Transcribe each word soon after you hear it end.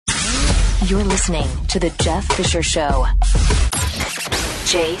You're listening to The Jeff Fisher Show.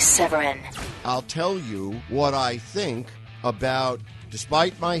 Jay Severin. I'll tell you what I think about,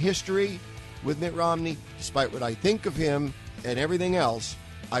 despite my history with Mitt Romney, despite what I think of him and everything else,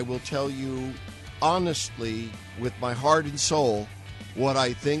 I will tell you honestly, with my heart and soul, what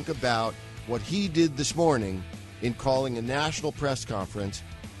I think about what he did this morning in calling a national press conference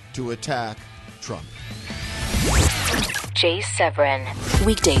to attack Trump. Jay Severin.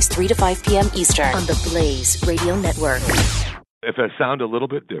 Weekdays 3 to 5 p.m. Eastern on the Blaze Radio Network. If I sound a little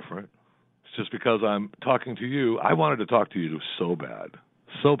bit different, it's just because I'm talking to you. I wanted to talk to you so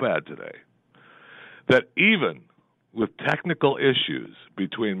bad today, that even with technical issues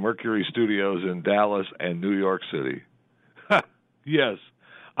between Mercury Studios in Dallas and New York City, yes,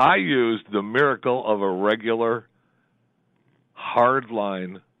 I used the miracle of a regular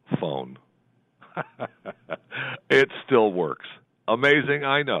hardline phone. It still works. Amazing,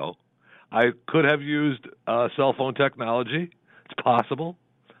 I know. I could have used cell phone technology. It's possible,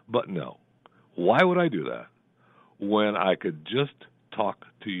 but no. Why would I do that when I could just talk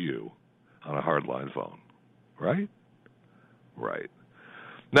to you on a hardline phone? Right? Right.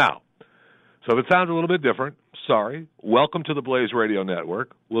 Now, so if it sounds a little bit different, sorry. Welcome to the Blaze Radio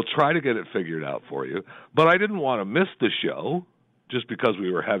Network. We'll try to get it figured out for you. But I didn't want to miss the show just because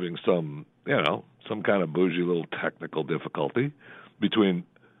we were having some kind of bougie little technical difficulty between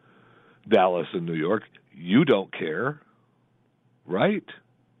Dallas and New York. You don't care, right?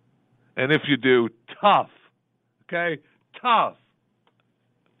 And if you do, tough, okay? Tough.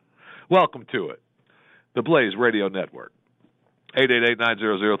 Welcome to it. The Blaze Radio Network.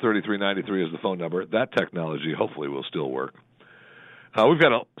 888-900-3393 is the phone number. That technology hopefully will still work. We've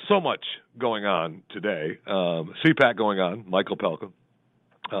got so much going on today. CPAC going on, Michael Pelka,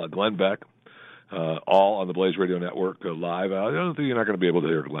 Glenn Beck, all on the Blaze Radio Network live. I don't think you're not going to be able to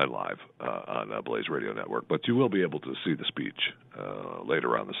hear Glenn live on Blaze Radio Network, but you will be able to see the speech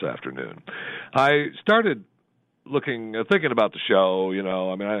later on this afternoon. I started thinking about the show.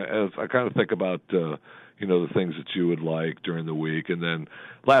 I kind of think about the things that you would like during the week, and then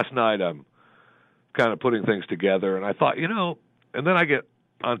last night I'm kind of putting things together, and I thought, and then I get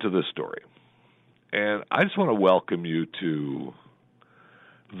onto this story, and I just want to welcome you to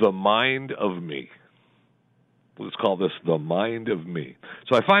The Mind of Me. Let's call this The Mind of Me.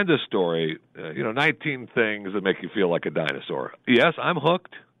 So I find this story, 19 things that make you feel like a dinosaur. Yes, I'm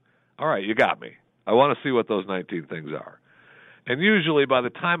hooked. All right, you got me. I want to see what those 19 things are. And usually by the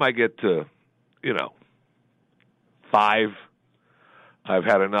time I get to, 5, I've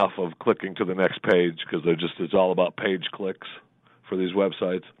had enough of clicking to the next page because it's all about page clicks for these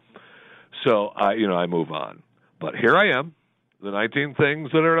websites. So I move on. But here I am, the 19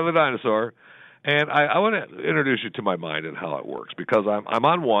 things that are the dinosaur, and I want to introduce you to my mind and how it works, because I'm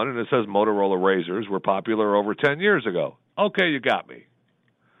on one, and it says Motorola Razrs were popular over 10 years ago. Okay, you got me.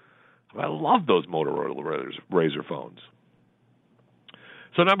 I love those Motorola Razr phones.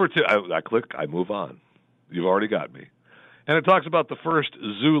 So number 2, I click, I move on. You've already got me. And it talks about the first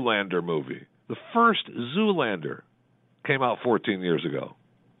Zoolander movie. The first Zoolander came out 14 years ago.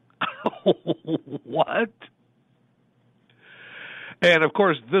 What? And, of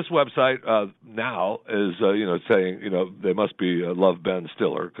course, this website now is, saying, they must be love Ben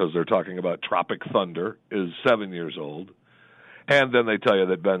Stiller, because they're talking about Tropic Thunder is 7 years old. And then they tell you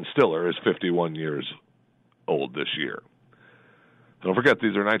that Ben Stiller is 51 years old this year. Don't forget,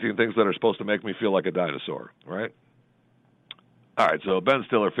 these are 19 things that are supposed to make me feel like a dinosaur, right? All right, so Ben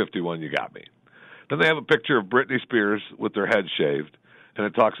Stiller, 51, you got me. Then they have a picture of Britney Spears with their head shaved, and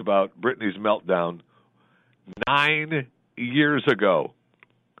it talks about Britney's meltdown 9 years ago.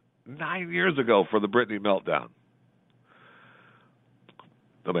 9 years ago for the Britney meltdown.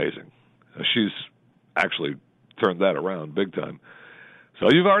 Amazing. She's actually turned that around big time.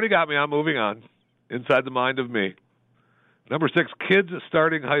 So you've already got me. I'm moving on. Inside the Mind of Me. Number 6, kids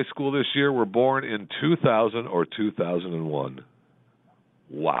starting high school this year were born in 2000 or 2001.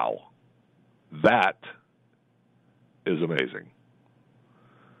 Wow. That is amazing.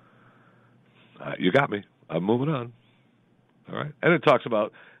 You got me. I'm moving on. All right. And it talks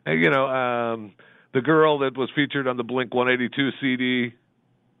about, the girl that was featured on the Blink-182 CD.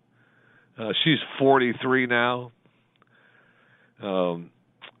 She's 43 now.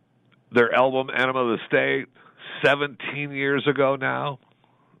 Their album, Enema of the State, 17 years ago now.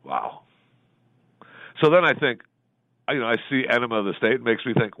 Wow. So then I think, I see Enema of the State. It makes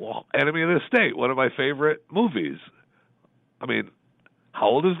me think, well, Enemy of the State, one of my favorite movies. I mean, how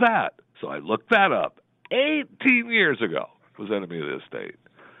old is that? So I looked that up. 18 years ago was Enemy of the State.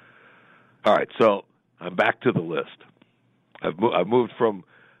 All right, so I'm back to the list. I've moved from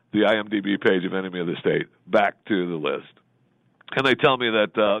the IMDb page of Enemy of the State back to the list. And they tell me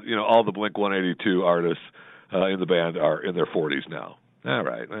that, all the Blink-182 artists in the band are in their 40s now. All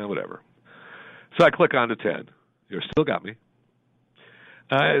right, whatever. So I click on to 10. You still got me.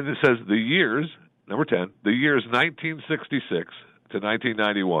 It says the years, number 10, the years 1966 to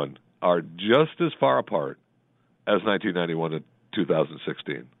 1991 are just as far apart as 1991 to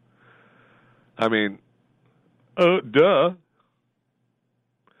 2016. I mean, duh.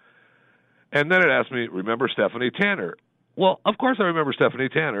 And then it asked me, remember Stephanie Tanner? Well, of course I remember Stephanie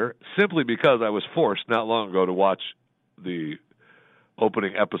Tanner, simply because I was forced not long ago to watch the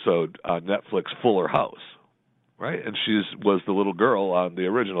opening episode on Netflix, Fuller House, right? And she was the little girl on the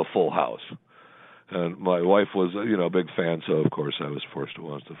original Full House. And my wife was, a big fan, so of course I was forced to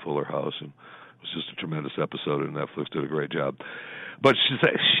watch the Fuller House, and it was just a tremendous episode, and Netflix did a great job. But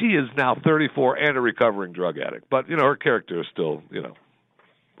she is now 34 and a recovering drug addict. But, her character is still,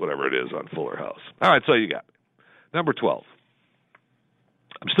 whatever it is on Fuller House. All right, so you got me. Number 12.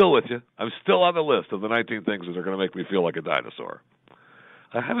 I'm still with you. I'm still on the list of the 19 things that are going to make me feel like a dinosaur.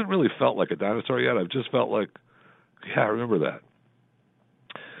 I haven't really felt like a dinosaur yet. I've just felt like, yeah, I remember that.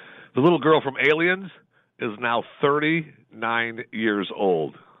 The little girl from Aliens is now 39 years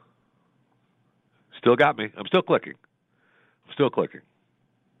old. Still got me. I'm still clicking.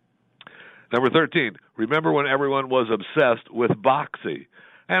 Number 13. Remember when everyone was obsessed with Boxy?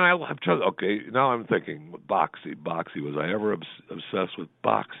 And I'm trying. Okay, now I'm thinking Boxy. Was I ever obsessed with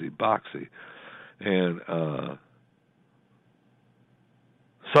Boxy? And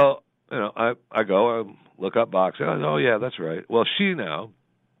so I go look up Boxy. Oh yeah, that's right. Well, she now,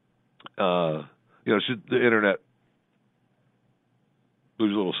 she's the internet.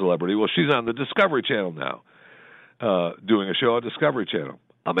 Who's a little celebrity? Well, she's on the Discovery Channel now, doing a show on Discovery Channel.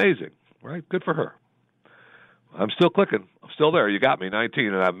 Amazing, right? Good for her. I'm still clicking. I'm still there. You got me,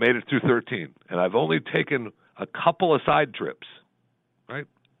 19, and I've made it through 13. And I've only taken a couple of side trips, right,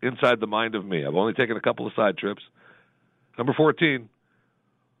 inside the mind of me. I've only taken a couple of side trips. Number 14,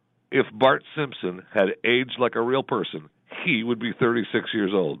 if Bart Simpson had aged like a real person, he would be 36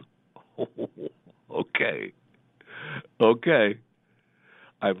 years old. Okay.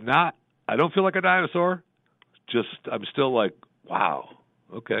 I don't feel like a dinosaur. I'm still like, wow.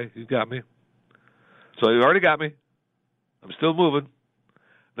 Okay, you got me. So you already got me. I'm still moving.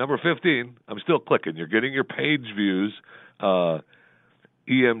 Number 15, I'm still clicking. You're getting your page views, emgn.com,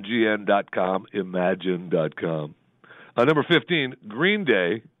 imagine.com. Number 15, Green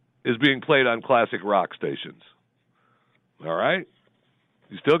Day is being played on classic rock stations. All right?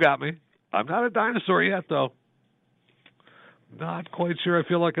 You still got me. I'm not a dinosaur yet, though. Not quite sure I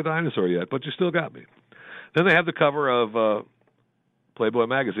feel like a dinosaur yet, but you still got me. Then they have the cover of Playboy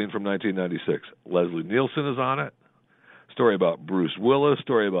magazine from 1996. Leslie Nielsen is on it. Story about Bruce Willis.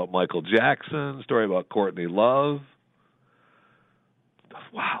 Story about Michael Jackson. Story about Courtney Love.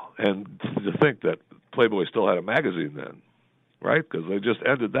 Wow. And to think that Playboy still had a magazine then, right? Because they just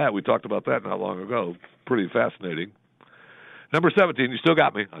ended that. We talked about that not long ago. Pretty fascinating. Number 17, you still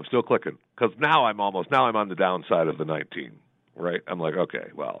got me. I'm still clicking. Because now I'm on the downside of the 19, right? I'm like,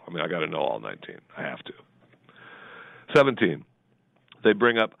 okay, well, I got to know all 19. I have to. 17. They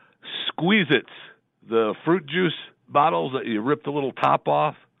bring up Squeeze-Its, the fruit juice bottles that you rip the little top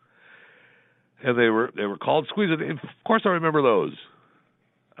off, and they were called Squeeze-It. Of course, I remember those.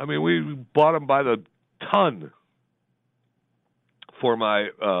 We bought them by the ton for my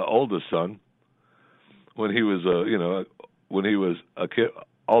oldest son when he was a kid.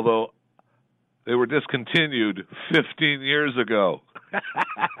 Although they were discontinued 15 years ago.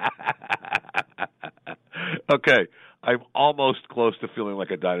 Okay. I'm almost close to feeling like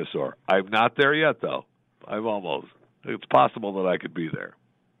a dinosaur. I'm not there yet, though. I'm almost. It's possible that I could be there.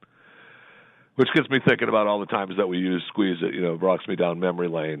 Which gets me thinking about all the times that we used Squeeze-It. Rocks me down memory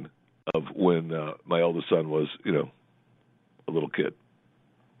lane of when my oldest son was, a little kid.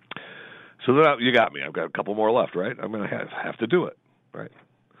 So then you got me. I've got a couple more left, right? I'm going to have to do it, right?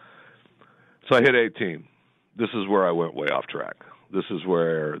 So I hit 18. This is where I went way off track. This is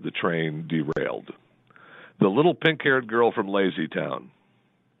where the train derailed. The little pink-haired girl from Lazy Town.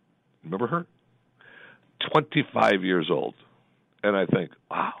 Remember her? 25 years old. And I think,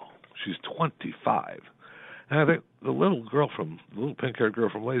 wow, she's 25. And I think, the little pink-haired girl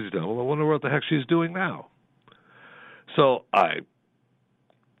from Lazy Town, well, I wonder what the heck she's doing now. So I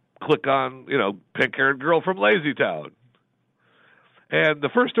click on, pink-haired girl from Lazy Town. And the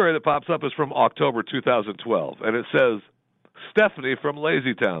first story that pops up is from October 2012. And it says, Stephanie from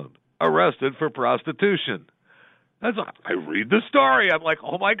Lazy Town, arrested for prostitution. I read the story. I'm like,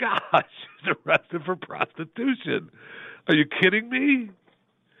 oh, my gosh, she's arrested for prostitution. Are you kidding me?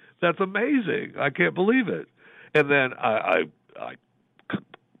 That's amazing. I can't believe it. And then I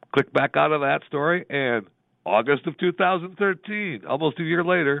click back out of that story, and August of 2013, almost a year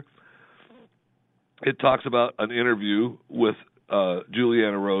later, it talks about an interview with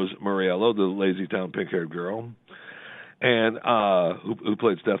Juliana Rose Muriello, the Lazy Town pink-haired girl, and who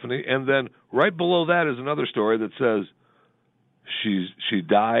played Stephanie. And then right below that is another story that says she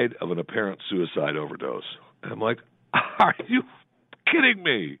died of an apparent suicide overdose. And I'm like, are you kidding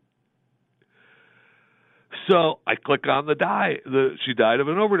me? So I click on she died of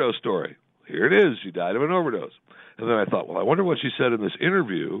an overdose story. Here it is. She died of an overdose. And then I thought, well, I wonder what she said in this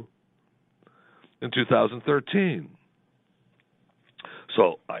interview in 2013.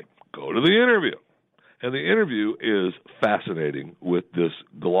 So I go to the interview. And the interview is fascinating with this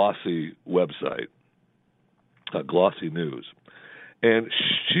Glossy website, Glossy News. And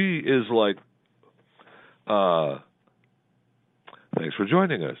she is like, thanks for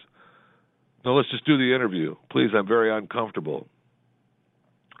joining us. No, let's just do the interview. Please, I'm very uncomfortable.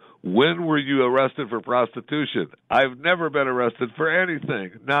 When were you arrested for prostitution? I've never been arrested for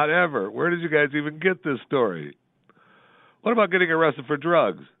anything. Not ever. Where did you guys even get this story? What about getting arrested for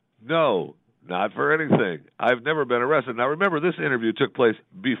drugs? No, not for anything. I've never been arrested. Now, remember, this interview took place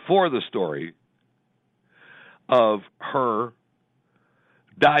before the story of her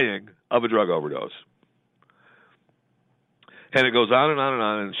dying of a drug overdose. And it goes on and on and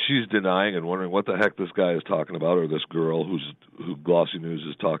on, and she's denying and wondering what the heck this guy is talking about, or this girl who Glossy News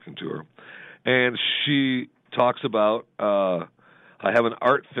is talking to her. And she talks about, I have an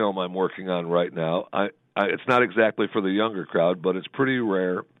art film I'm working on right now. It's not exactly for the younger crowd, but it's pretty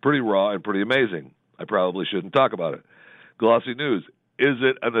rare, pretty raw, and pretty amazing. I probably shouldn't talk about it. Glossy News, is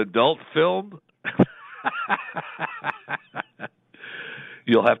it an adult film?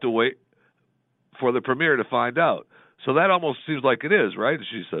 You'll have to wait for the premiere to find out. So that almost seems like it is, right?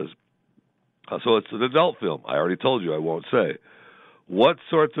 She says, so it's an adult film. I already told you I won't say. What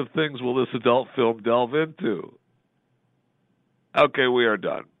sorts of things will this adult film delve into? Okay, we are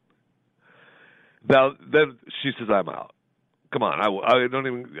done. Now, then she says, I'm out. Come on, I don't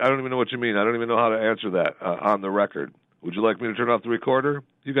even know what you mean. I don't even know how to answer that on the record. Would you like me to turn off the recorder?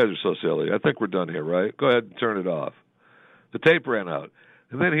 You guys are so silly. I think we're done here, right? Go ahead and turn it off. The tape ran out.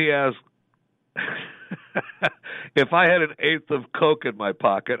 And then he asked, if I had an eighth of Coke in my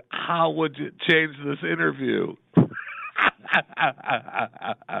pocket, how would you change this interview?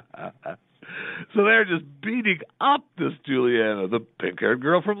 So they're just beating up this Juliana, the pink-haired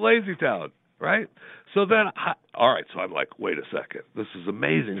girl from Lazy Town, right? So then, all right, so I'm like, wait a second. This is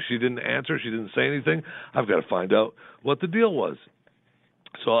amazing. She didn't answer. She didn't say anything. I've got to find out what the deal was.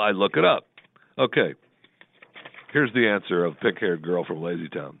 So I look it up. Okay, here's the answer of pink-haired girl from Lazy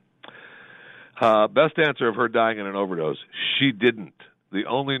Town. Best answer of her dying in an overdose. She didn't. The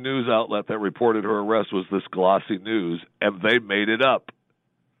only news outlet that reported her arrest was this Glossy News, and they made it up.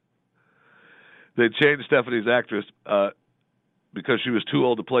 They changed Stephanie's actress because she was too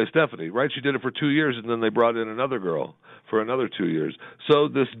old to play Stephanie, right? She did it for 2 years, and then they brought in another girl for another 2 years. So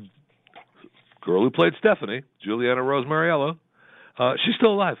this girl who played Stephanie, Juliana Rose Muriello, she's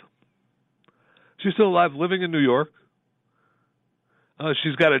still alive. She's still alive, living in New York.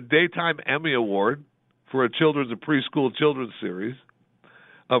 She's got a Daytime Emmy Award for a preschool children's series,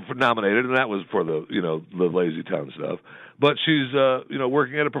 for nominated, and that was for the Lazy Town stuff. But she's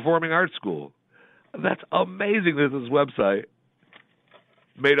working at a performing arts school. That's amazing that this website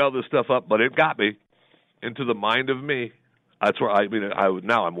made all this stuff up, but it got me into the mind of me. That's where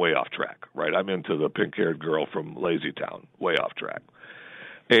now I'm way off track, right? I'm into the pink-haired girl from Lazy Town, way off track,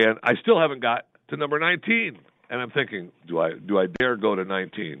 and I still haven't got to number 19. And I'm thinking, do I dare go to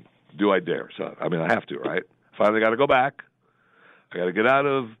 19? Do I dare? So I have to, right? Finally got to go back. I got to get out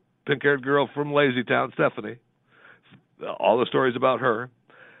of pink-haired girl from Lazy Town, Stephanie. All the stories about her,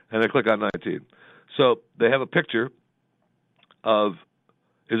 and I click on 19. So they have a picture of,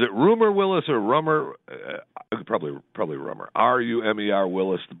 is it Rumor Willis or Rummer? Probably Rummer. R-U-M-E-R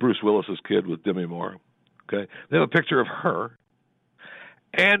Willis, Bruce Willis's kid with Demi Moore. Okay, they have a picture of her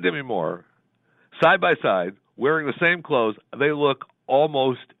and Demi Moore side by side, wearing the same clothes. They look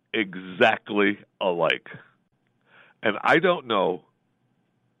almost exactly alike. And I don't know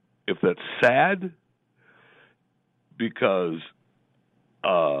if that's sad because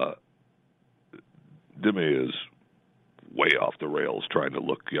Demi is way off the rails trying to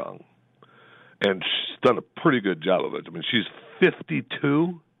look young. And she's done a pretty good job of it. She's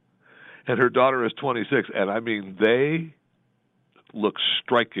 52 and her daughter is 26. And they look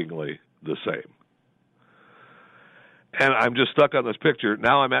strikingly the same. And I'm just stuck on this picture.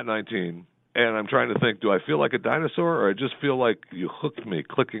 Now I'm at 19. And I'm trying to think, do I feel like a dinosaur, or I just feel like you hooked me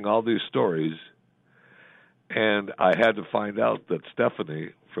clicking all these stories? And I had to find out that Stephanie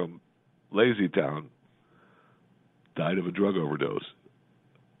from Lazy Town died of a drug overdose.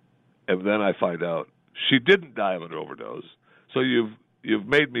 And then I find out she didn't die of an overdose. So you've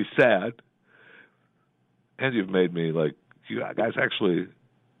made me sad, and you've made me like, you guys actually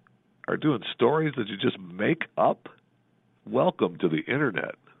are doing stories that you just make up? Welcome to the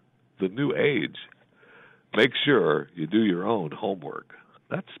internet, the new age. Make sure you do your own homework.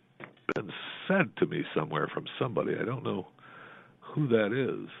 That's been said to me somewhere from somebody. I don't know who that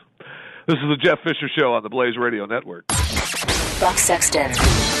is. This is the Jeff Fisher Show on the Blaze Radio Network. Buck Sexton.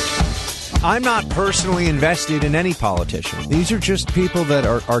 I'm not personally invested in any politician. These are just people that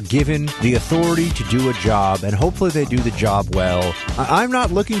are given the authority to do a job, and hopefully they do the job well. I'm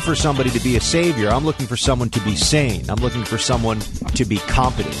not looking for somebody to be a savior. I'm looking for someone to be sane. I'm looking for someone to be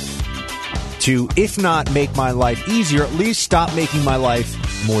competent. To, if not make my life easier, at least stop making my life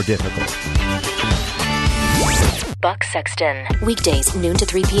more difficult. Buck Sexton. Weekdays, noon to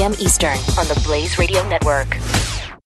 3 p.m. Eastern on the Blaze Radio Network.